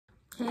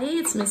Hey,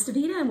 it's Miss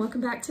Davita and welcome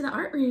back to the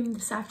art room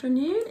this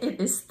afternoon. It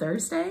is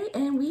Thursday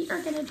and we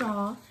are going to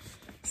draw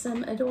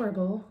some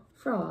adorable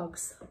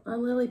frogs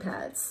on lily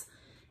pads.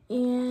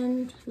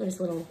 And there's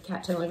a little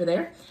cattail over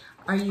there.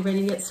 Are you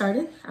ready to get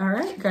started? All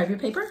right, grab your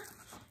paper,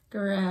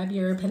 grab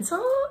your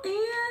pencil,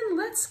 and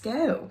let's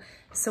go.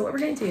 So what we're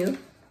going to do,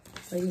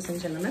 ladies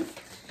and gentlemen,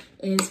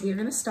 is we're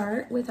going to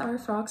start with our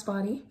frog's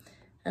body.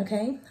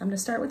 Okay, I'm going to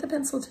start with the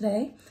pencil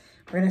today.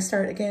 We're going to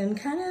start again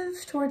kind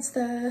of towards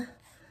the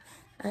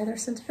either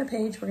center of the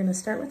page. We're going to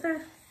start with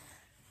our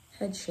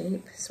head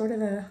shape, sort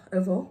of a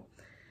oval.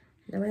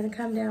 Then we're going to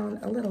come down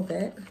a little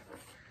bit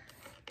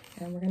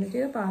and we're going to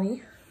do a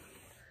body.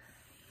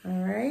 All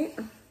right.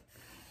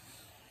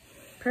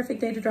 Perfect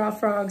day to draw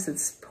frogs.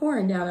 It's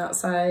pouring down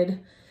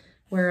outside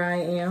where I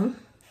am.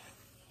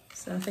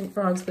 So I think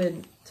frogs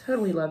would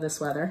totally love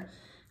this weather.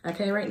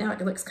 Okay, right now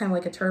it looks kind of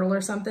like a turtle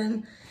or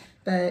something,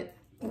 but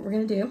what we're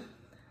going to do,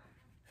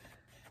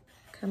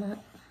 come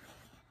up.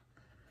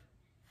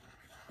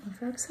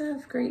 Frogs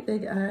have great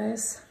big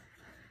eyes.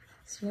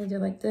 So you're gonna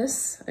do like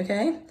this,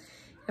 okay?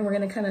 And we're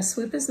gonna kind of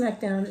swoop his neck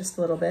down just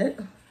a little bit,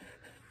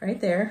 right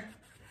there.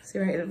 See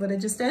right what I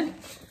just did?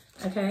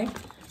 Okay,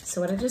 so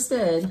what I just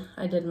did,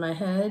 I did my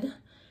head,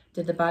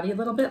 did the body a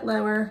little bit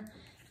lower,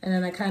 and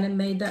then I kind of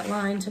made that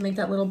line to make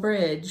that little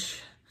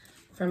bridge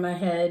from my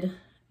head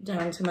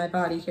down to my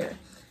body here,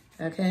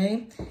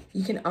 okay?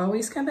 You can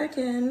always come back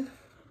in,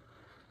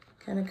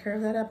 kind of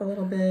curve that up a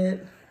little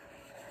bit.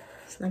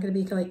 It's not gonna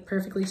be like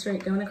perfectly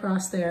straight going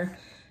across there.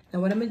 Now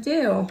what I'm gonna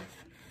do,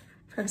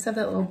 frogs have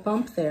that little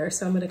bump there,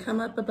 so I'm gonna come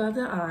up above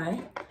the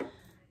eye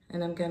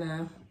and I'm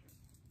gonna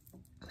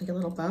make a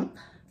little bump.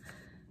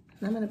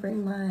 And I'm gonna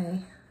bring my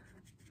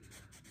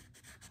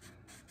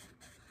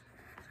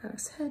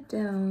frog's head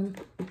down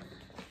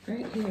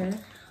right here,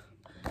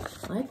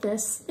 like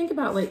this. Think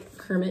about like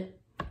Kermit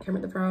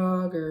the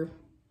Frog or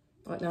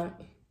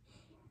whatnot.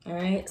 All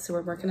right, so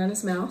we're working on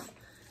his mouth.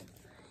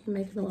 You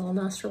make a little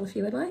nostril if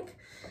you would like.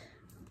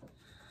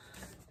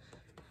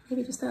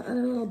 Maybe just that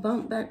other little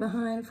bump back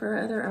behind for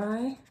our other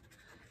eye.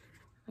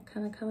 I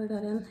kind of color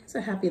that in. It's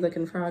a happy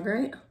looking frog,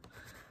 right?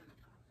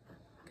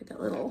 Get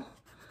that little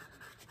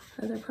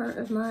other part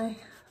of my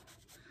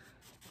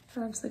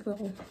frog's like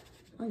little,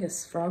 I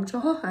guess, frog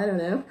jaw. I don't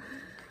know.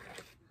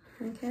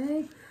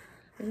 Okay,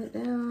 bring it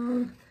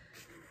down.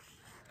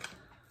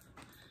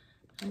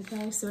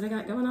 Okay, so what I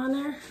got going on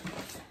there?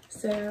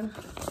 So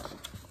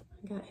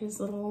I got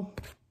his little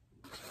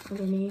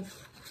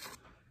underneath.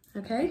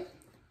 Okay.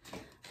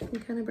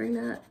 And kind of bring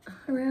that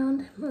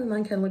around. Well,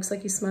 mine kind of looks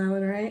like he's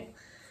smiling, right?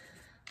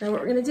 Now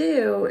what we're gonna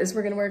do is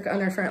we're gonna work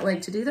on our front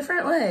leg. To do the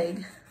front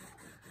leg,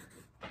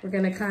 we're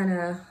gonna kind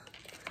of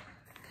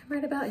come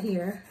right about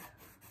here.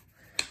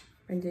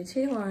 We're gonna do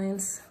 2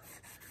 lines.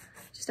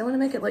 Just don't wanna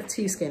make it look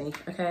too skinny,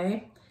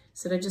 okay?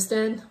 So what I just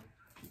did,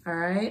 all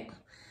right?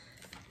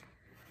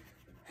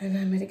 And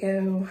I'm gonna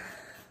go,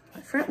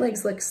 my front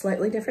legs look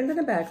slightly different than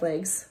the back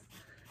legs.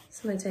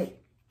 So I'm gonna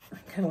take,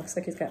 it kind of looks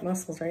like he's got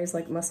muscles, right? He's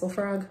like muscle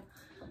frog.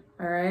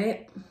 All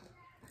right,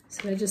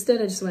 so what I just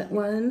did, I just went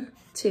 1,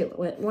 2,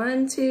 went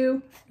 1,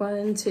 2,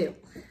 1, 2.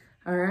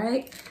 All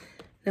right,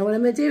 now what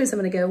I'm gonna do is I'm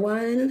gonna go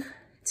 1,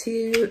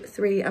 2,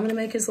 3. I'm gonna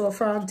make his little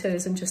frog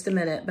toes in just a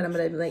minute, but I'm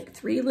gonna make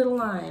 3 little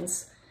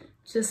lines,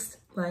 just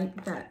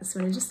like that. That's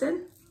what I just did,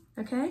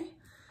 okay?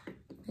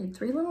 Made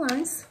 3 little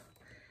lines.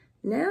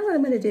 Now what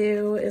I'm gonna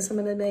do is I'm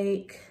gonna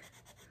make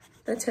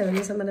the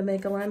toes, I'm gonna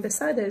make a line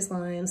beside those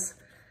lines.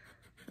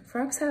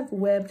 Frogs have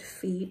webbed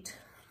feet.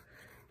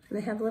 And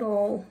they have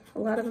little, a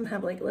lot of them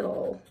have like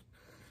little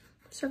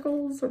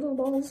circles or little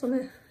balls on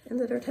the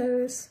end of their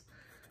toes.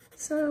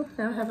 So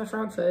now I have a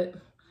frog foot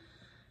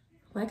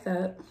like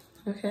that.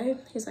 Okay,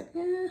 he's like,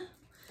 yeah.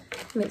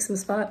 Make some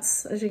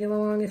spots as you go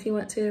along if you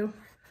want to.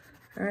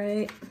 All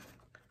right.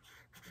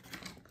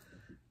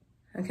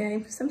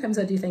 Okay, sometimes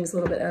I do things a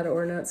little bit out of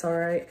order, it's all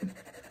right.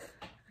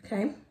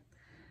 Okay,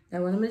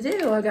 now what I'm gonna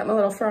do, I've got my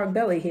little frog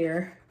belly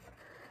here.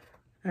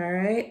 All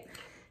right.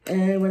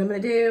 And what I'm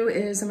gonna do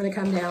is I'm gonna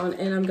come down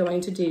and I'm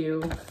going to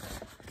do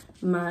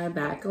my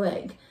back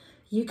leg.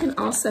 You can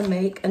also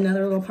make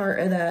another little part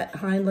of that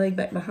hind leg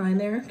back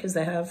behind there because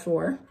they have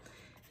 4.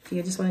 If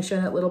you just wanna show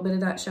that little bit of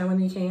that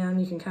showing, you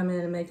can come in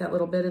and make that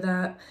little bit of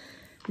that.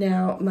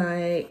 Now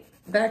my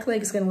back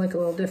leg is gonna look a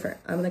little different.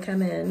 I'm gonna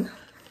come in,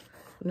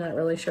 I'm not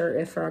really sure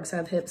if frogs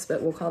have hips,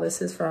 but we'll call this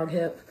his frog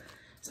hip.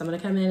 So I'm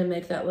gonna come in and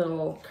make that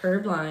little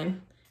curved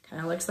line.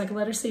 Kind of looks like a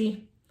letter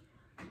C.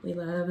 We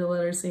love the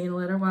letter C and the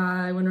letter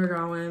Y when we're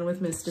drawing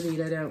with Miss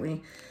Davita, don't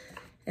we?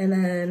 And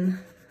then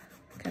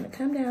kind of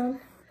come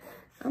down.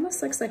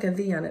 Almost looks like a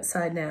V on its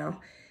side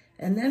now.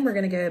 And then we're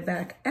gonna go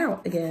back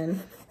out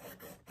again.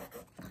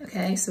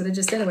 Okay, so what I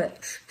just did, I went,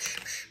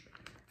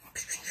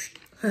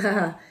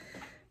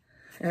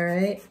 all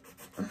right.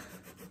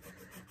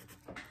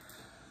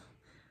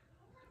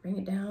 Bring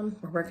it down.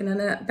 We're working on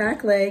that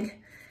back leg.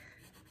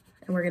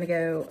 And we're gonna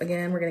go,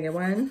 again, we're gonna go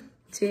 1,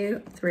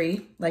 2,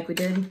 3, like we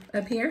did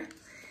up here.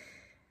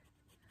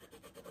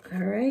 All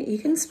right, you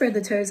can spread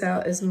the toes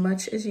out as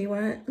much as you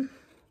want.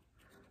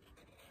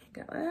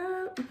 Got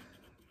that,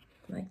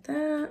 like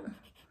that,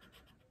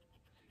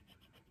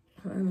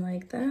 and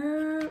like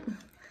that.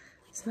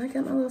 So I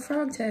got my little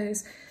frog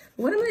toes.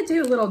 What I'm gonna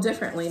do a little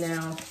differently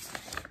now,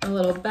 a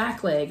little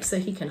back leg so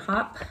he can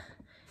hop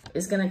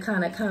is gonna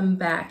kind of come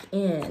back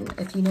in.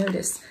 If you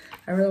notice,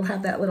 I will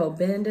have that little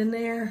bend in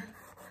there.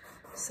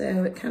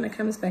 So it kind of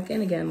comes back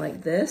in again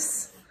like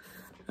this.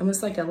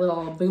 Almost like a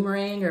little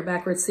boomerang or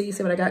backward C.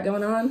 See what I got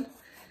going on?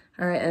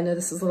 All right, I know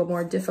this is a little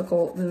more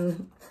difficult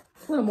than,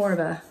 a little more of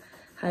a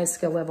high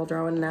skill level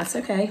drawing, and that's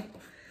okay.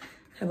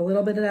 Have a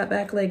little bit of that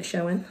back leg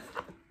showing.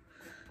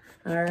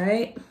 All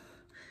right.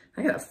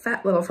 I got a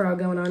fat little frog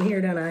going on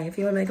here, don't I? If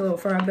you want to make a little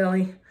frog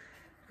belly,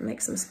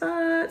 make some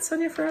spots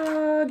on your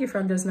frog. Your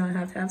frog does not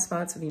have to have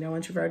spots if you don't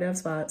want your frog to have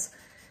spots.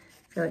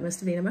 I feel like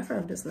Miss Davina, my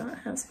frog does not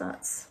have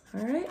spots.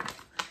 All right.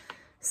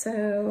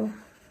 So,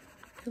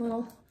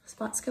 little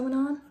spots going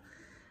on.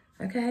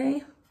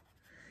 Okay.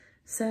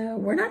 So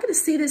we're not going to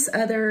see this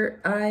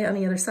other eye on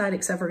the other side,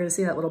 except we're going to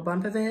see that little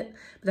bump of it.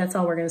 But that's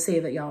all we're going to see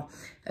of it, y'all.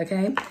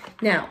 Okay.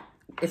 Now,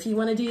 if you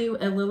want to do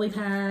a lily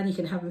pad, you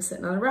can have them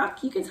sitting on a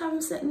rock. You can have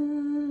them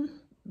sitting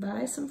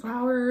by some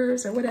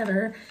flowers or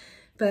whatever.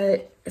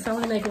 But if I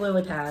want to make a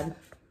lily pad,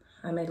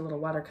 I made a little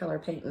watercolor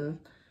painting.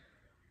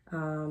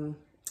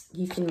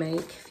 You can make,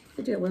 if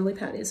you do a lily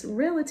pad, it's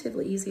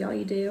relatively easy. All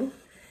you do,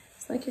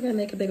 it's like you're going to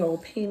make a big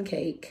old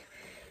pancake.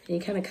 And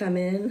you kind of come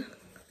in,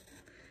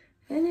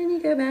 and then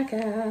you go back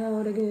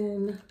out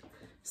again.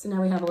 So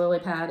now we have a lily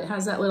pad. It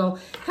has that little,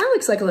 kind of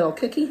looks like a little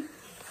cookie.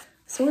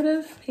 Sort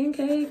of,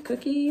 pancake,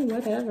 cookie,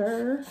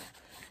 whatever.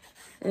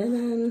 And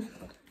then,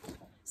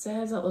 so it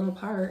has that little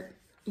part.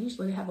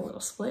 Usually they have a little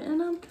split in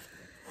them.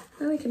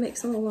 And we can make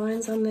some little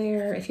lines on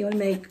there. If you want to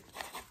make,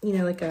 you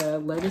know, like a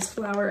lotus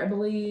flower, I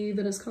believe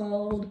it is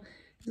called.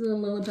 A little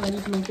lily pad,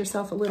 you can make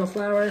yourself a little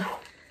flower.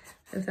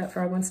 If that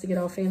frog wants to get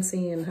all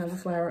fancy and have a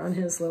flower on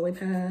his lily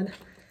pad.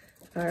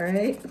 All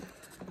right.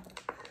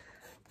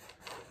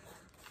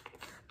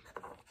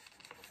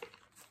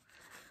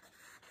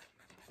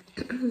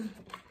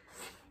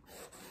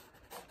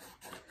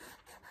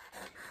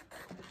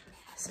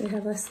 So we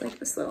have this, like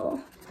this little,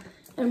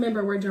 and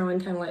remember we're drawing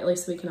kind of lightly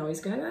so we can always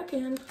go back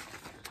in.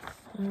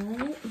 All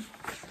right,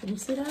 can you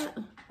see that?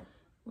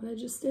 What I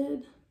just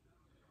did?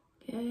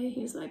 Okay,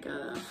 he's like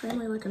a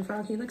friendly looking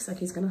frog. He looks like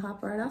he's gonna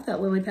hop right off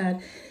that lily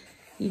pad.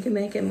 You can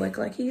make him look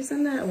like he's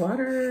in that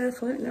water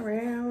floating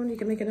around. You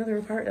can make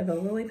another part of a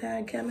lily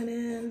pad coming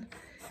in.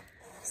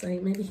 So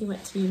maybe he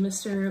went to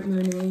Mr.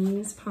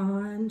 Mooney's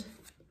pond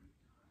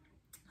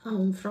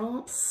in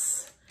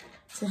France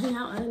to hang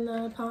out in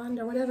the pond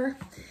or whatever.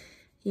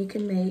 You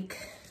can make,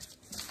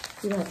 if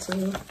you want to,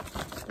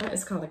 that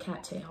is called a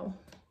cattail.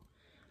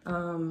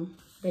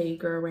 They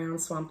grow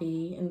around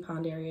swampy and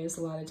pond areas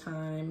a lot of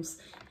times.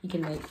 You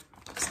can make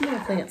small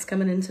plants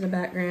coming into the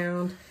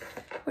background,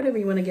 whatever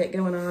you want to get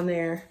going on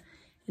there.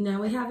 And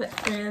now we have it,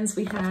 friends.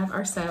 We have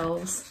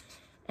ourselves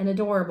an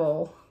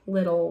adorable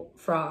little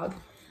frog.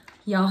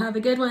 Y'all have a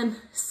good one.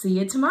 See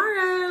you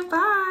tomorrow.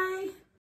 Bye.